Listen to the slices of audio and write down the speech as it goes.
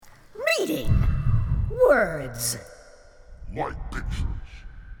Reading. Words. Like pictures.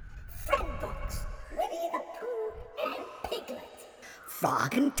 Friend books. Winnie the Pooh and Piglet.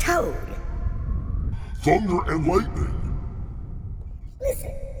 Frog and Toad. Thunder and lightning.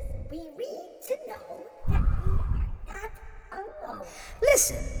 Listen, we read to know that we are not alone.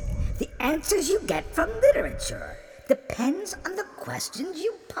 Listen, the answers you get from literature depends on the questions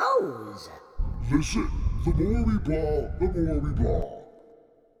you pose. Listen, the more we blah, the more we blah.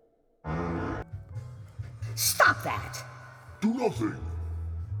 Stop that. Do nothing.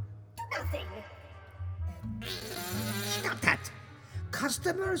 Nothing. Stop that.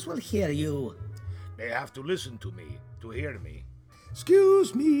 Customers will hear you. They have to listen to me to hear me.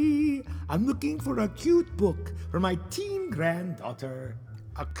 Excuse me, I'm looking for a cute book for my teen granddaughter.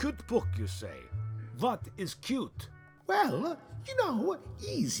 A cute book, you say? What is cute? Well, you know,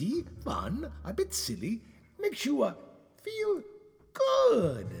 easy, fun, a bit silly, makes you feel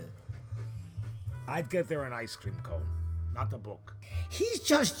good. I'd get there an ice cream cone, not a book. He's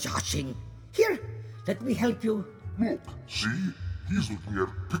just joshing. Here, let me help you. Look, see? He's looking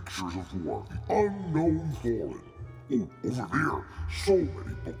at pictures of war, the unknown fallen. Oh, over there, so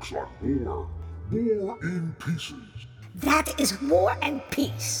many books on war. War in Pieces. That is War and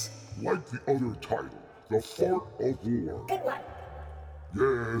Peace. Like the other title, The Fart of War. Good one.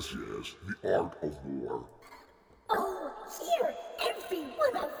 Yes, the art of war. Oh, here, every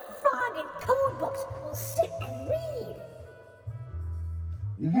one of Frog and Toad books will sit and read.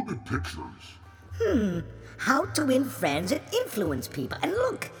 Well, look at pictures. How to win friends and influence people. And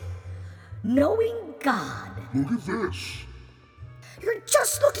look, knowing God. Look at this. You're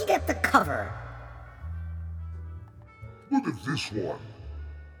just looking at the cover. Look at this one.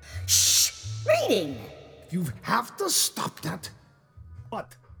 Shh! Reading! You have to stop that.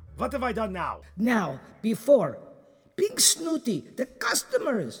 What? What have I done now? Now, before, Big Snooty, the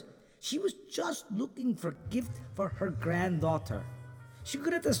customers. She was just looking for a gift for her granddaughter. She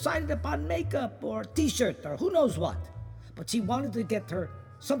could have decided upon makeup or t-shirt or who knows what. But she wanted to get her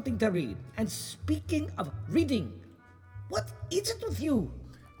something to read. And speaking of reading, what is it with you?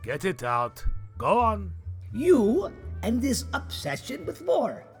 Get it out. Go on. You and this obsession with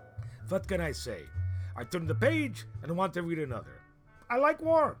war. What can I say? I turn the page and want to read another. I like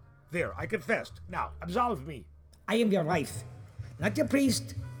war. There, I confessed. Now, absolve me. I am your wife, not your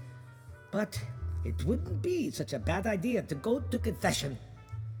priest. But it wouldn't be such a bad idea to go to confession.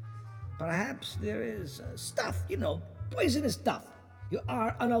 Perhaps there is stuff, poisonous stuff you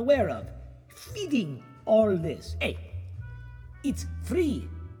are unaware of, feeding all this. Hey, it's free.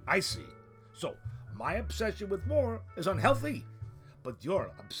 I see. So, my obsession with war is unhealthy, but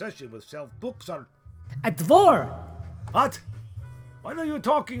your obsession with self-books are... At war! What? What are you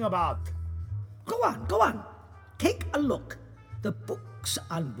talking about? Go on. Take a look. The books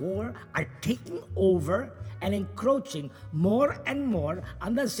on war are taking over and encroaching more and more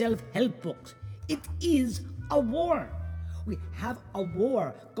on the self-help books. It is a war. We have a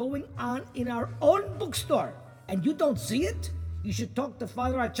war going on in our own bookstore, and you don't see it? You should talk to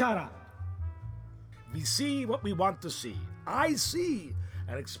Father Achara. We see what we want to see. I see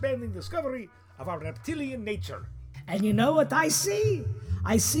an expanding discovery of our reptilian nature. And you know what I see?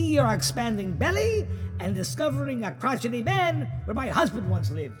 I see your expanding belly and discovering a crotchety man where my husband once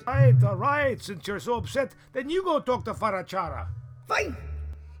lived. All right. Since you're so upset, then you go talk to Farachara. Fine.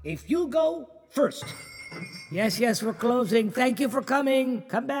 If you go first. Yes, we're closing. Thank you for coming.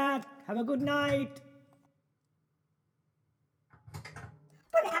 Come back. Have a good night.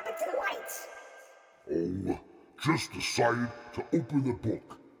 What happened to the lights? Oh, just decided to open the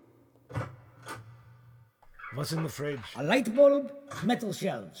book. What's in the fridge? A light bulb, metal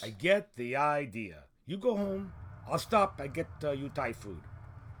shelves. I get the idea. You go home. I'll stop and get you Thai food.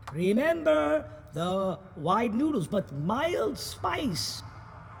 Remember the wide noodles, but mild spice.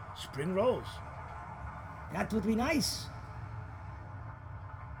 Spring rolls. That would be nice.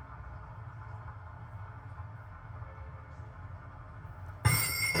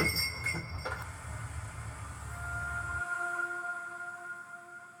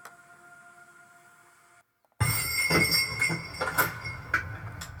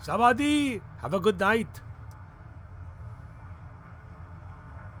 Sabadi, have a good night.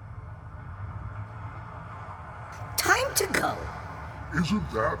 Time to go.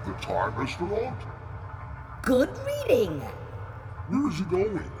 Isn't that the Thai restaurant? Good reading. Where is he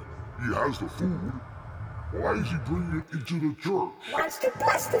going? He has the food. Why is he bringing it into the church? Wants to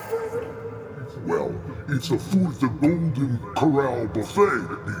bless the food. Well, it's the food at the Golden Corral buffet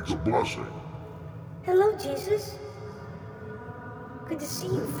that needs a blessing. Hello, Jesus. Good to see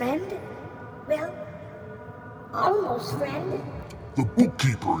you, friend. Well, almost friend. The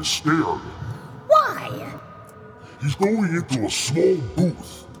bookkeeper is scared. Why? He's going into a small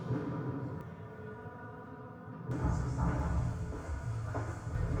booth.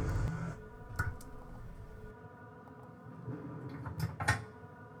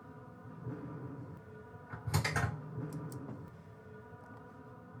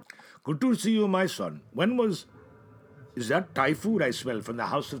 Good to see you, my son. Is that Thai food I smell from the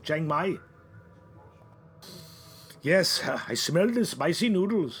house of Chiang Mai? Yes, I smell the spicy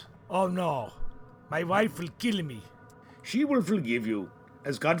noodles. Oh no, my wife will kill me. She will forgive you,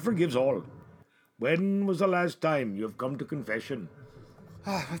 as God forgives all. When was the last time you have come to confession?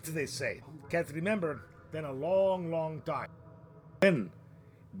 What do they say? Can't remember. Been a long, long time. Then,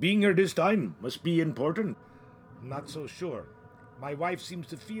 being here this time must be important. Not so sure. My wife seems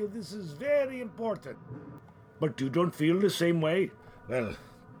to feel this is very important. But you don't feel the same way? Well,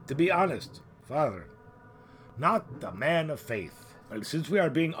 to be honest, Father, not the man of faith. Well, since we are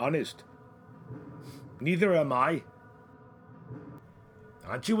being honest, neither am I.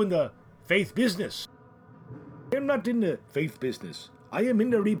 Aren't you in the faith business? I am not in the faith business. I am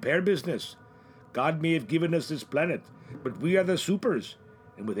in the repair business. God may have given us this planet, but we are the supers.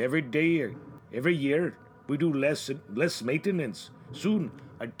 And with every day, every year, we do less and less maintenance. Soon,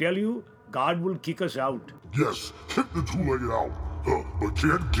 I tell you, God will kick us out. Yes, kick the two-legged out. But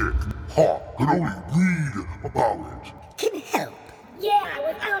can't kick. Can only read about it. Can help. Yeah,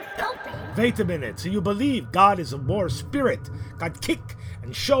 without helping. Wait a minute. So you believe God is a war spirit? God kick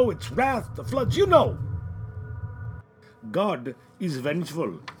and show its wrath, the floods, you know. God is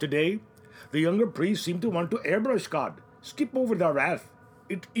vengeful. Today, the younger priests seem to want to airbrush God, skip over the wrath.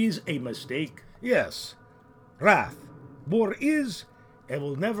 It is a mistake. Yes, wrath. War is and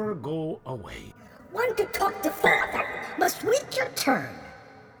will never go away. Want to talk to Father? Must wait your turn.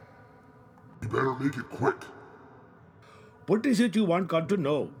 You better make it quick. What is it you want God to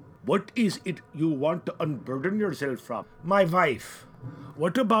know? What is it you want to unburden yourself from? My wife.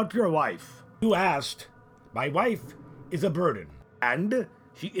 What about your wife? You asked. My wife is a burden. And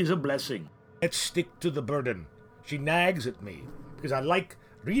she is a blessing. Let's stick to the burden. She nags at me because I like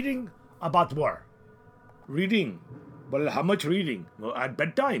reading about war. Reading? Well, how much reading? Well, at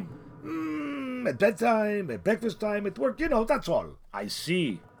bedtime? At bedtime, at breakfast time, at work, that's all. I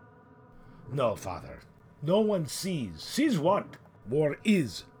see. No, Father. No one sees. Sees what? War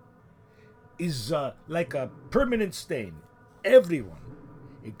is like a permanent stain. Everyone,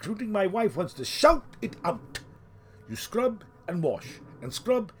 including my wife, wants to shout it out. You scrub and wash, and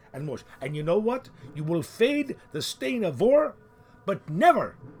scrub and wash. And you know what? You will fade the stain of war, but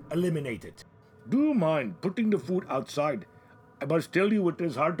never eliminate it. Do you mind putting the food outside? I must tell you it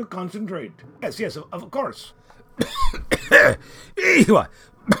is hard to concentrate. Yes, of course. Are you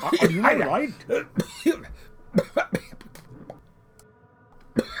all right?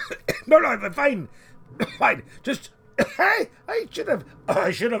 No, I'm fine. Fine. Just, I should have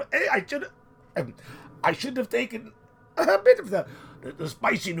taken a bit of the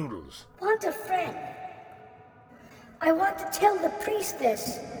spicy noodles. Want a friend. I want to tell the priest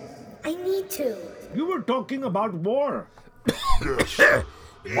this. I need to. You were talking about war. Yes,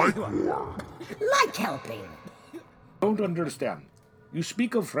 like war. Like helping. Don't understand. You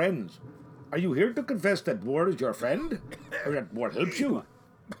speak of friends. Are you here to confess that war is your friend? Or that war helps you?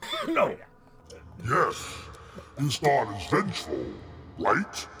 No. Yes, this God is vengeful,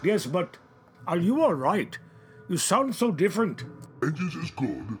 right? Yes, but are you all right? You sound so different. Vengeance is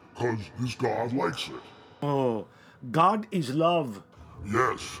good because this God likes it. Oh, God is love.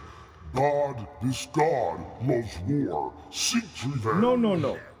 Yes, this God loves war, seeks revenge.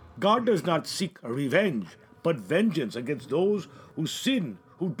 No. God does not seek revenge, but vengeance against those who sin,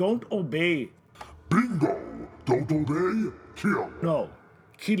 who don't obey. Bingo! Don't obey, kill. No,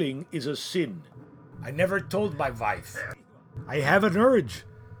 killing is a sin. I never told my wife. I have an urge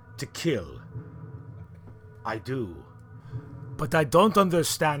to kill. I do. But I don't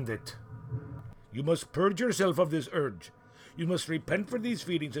understand it. You must purge yourself of this urge. You must repent for these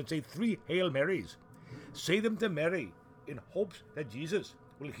feelings and say 3 Hail Marys. Say them to Mary in hopes that Jesus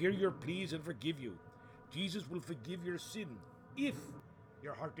will hear your pleas and forgive you. Jesus will forgive your sin if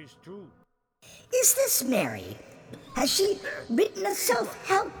your heart is true. Is this Mary? Has she written a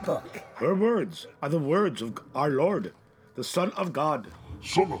self-help book? Her words are the words of our Lord, the Son of God.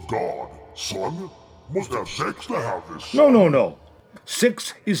 Son of God? Son? Must have sex to have this. No.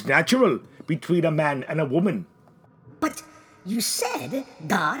 Sex is natural between a man and a woman. But you said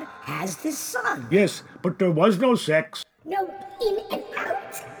God has this son. Yes, but there was no sex. No in and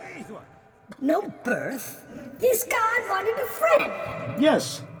out. No birth. This God wanted a friend.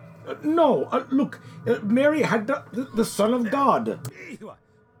 Yes, No, look, Mary had the Son of God.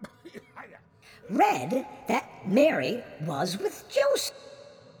 Read that Mary was with Joseph,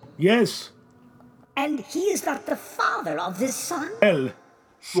 Yes. and he is not the father of this son. Well,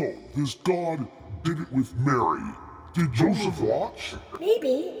 So, this God did it with Mary. Did Joseph watch?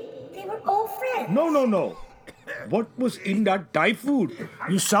 Maybe they were all friends. no. What was in that Thai food?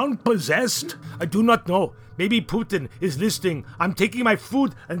 You sound possessed. I do not know. Maybe Putin is listening. I'm taking my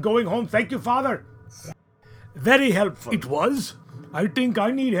food and going home. Thank you, Father. Very helpful. It was? I think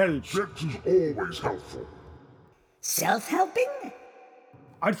I need help. Sex is always helpful. Self-helping?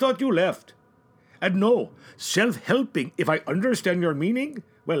 I thought you left. And no, self-helping, if I understand your meaning,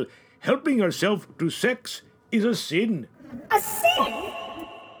 well, helping yourself to sex is a sin. A sin?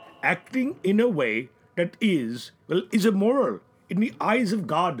 Acting in a way that is immoral in the eyes of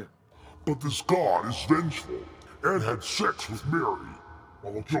God. But this God is vengeful and had sex with Mary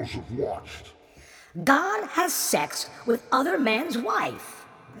while Joseph watched. God has sex with other man's wife.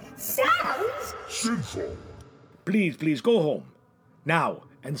 Sounds Sinful. Please, go home. Now,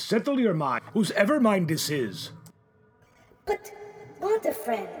 and settle your mind, whosever mind this is. but want a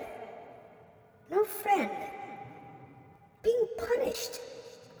friend. No friend. Being punished.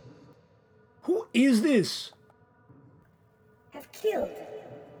 Who is this? Have killed.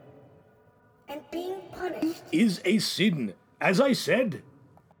 And being punished. Is a sin, as I said.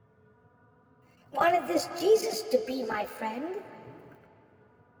 Wanted this Jesus to be my friend.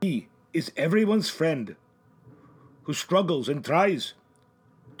 He is everyone's friend who struggles and tries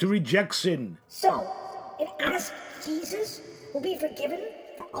to reject sin. So, it asked Jesus will be forgiven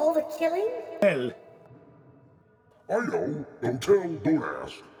for all the killing? Well, I know. Don't tell, don't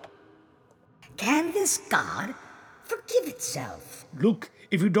ask. Can this God forgive itself? look,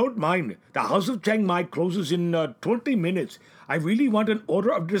 if you don't mind, the House of Chiang Mai closes in 20 minutes. I really want an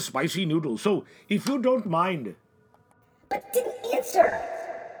order of the spicy noodles, so if you don't mind. But didn't answer.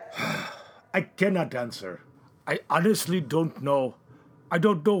 I cannot answer. I honestly don't know. I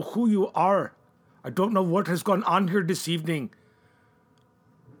don't know who you are. I don't know what has gone on here this evening.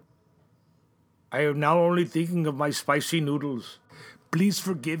 I am now only thinking of my spicy noodles. Please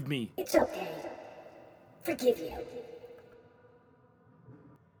forgive me. It's okay. Forgive you.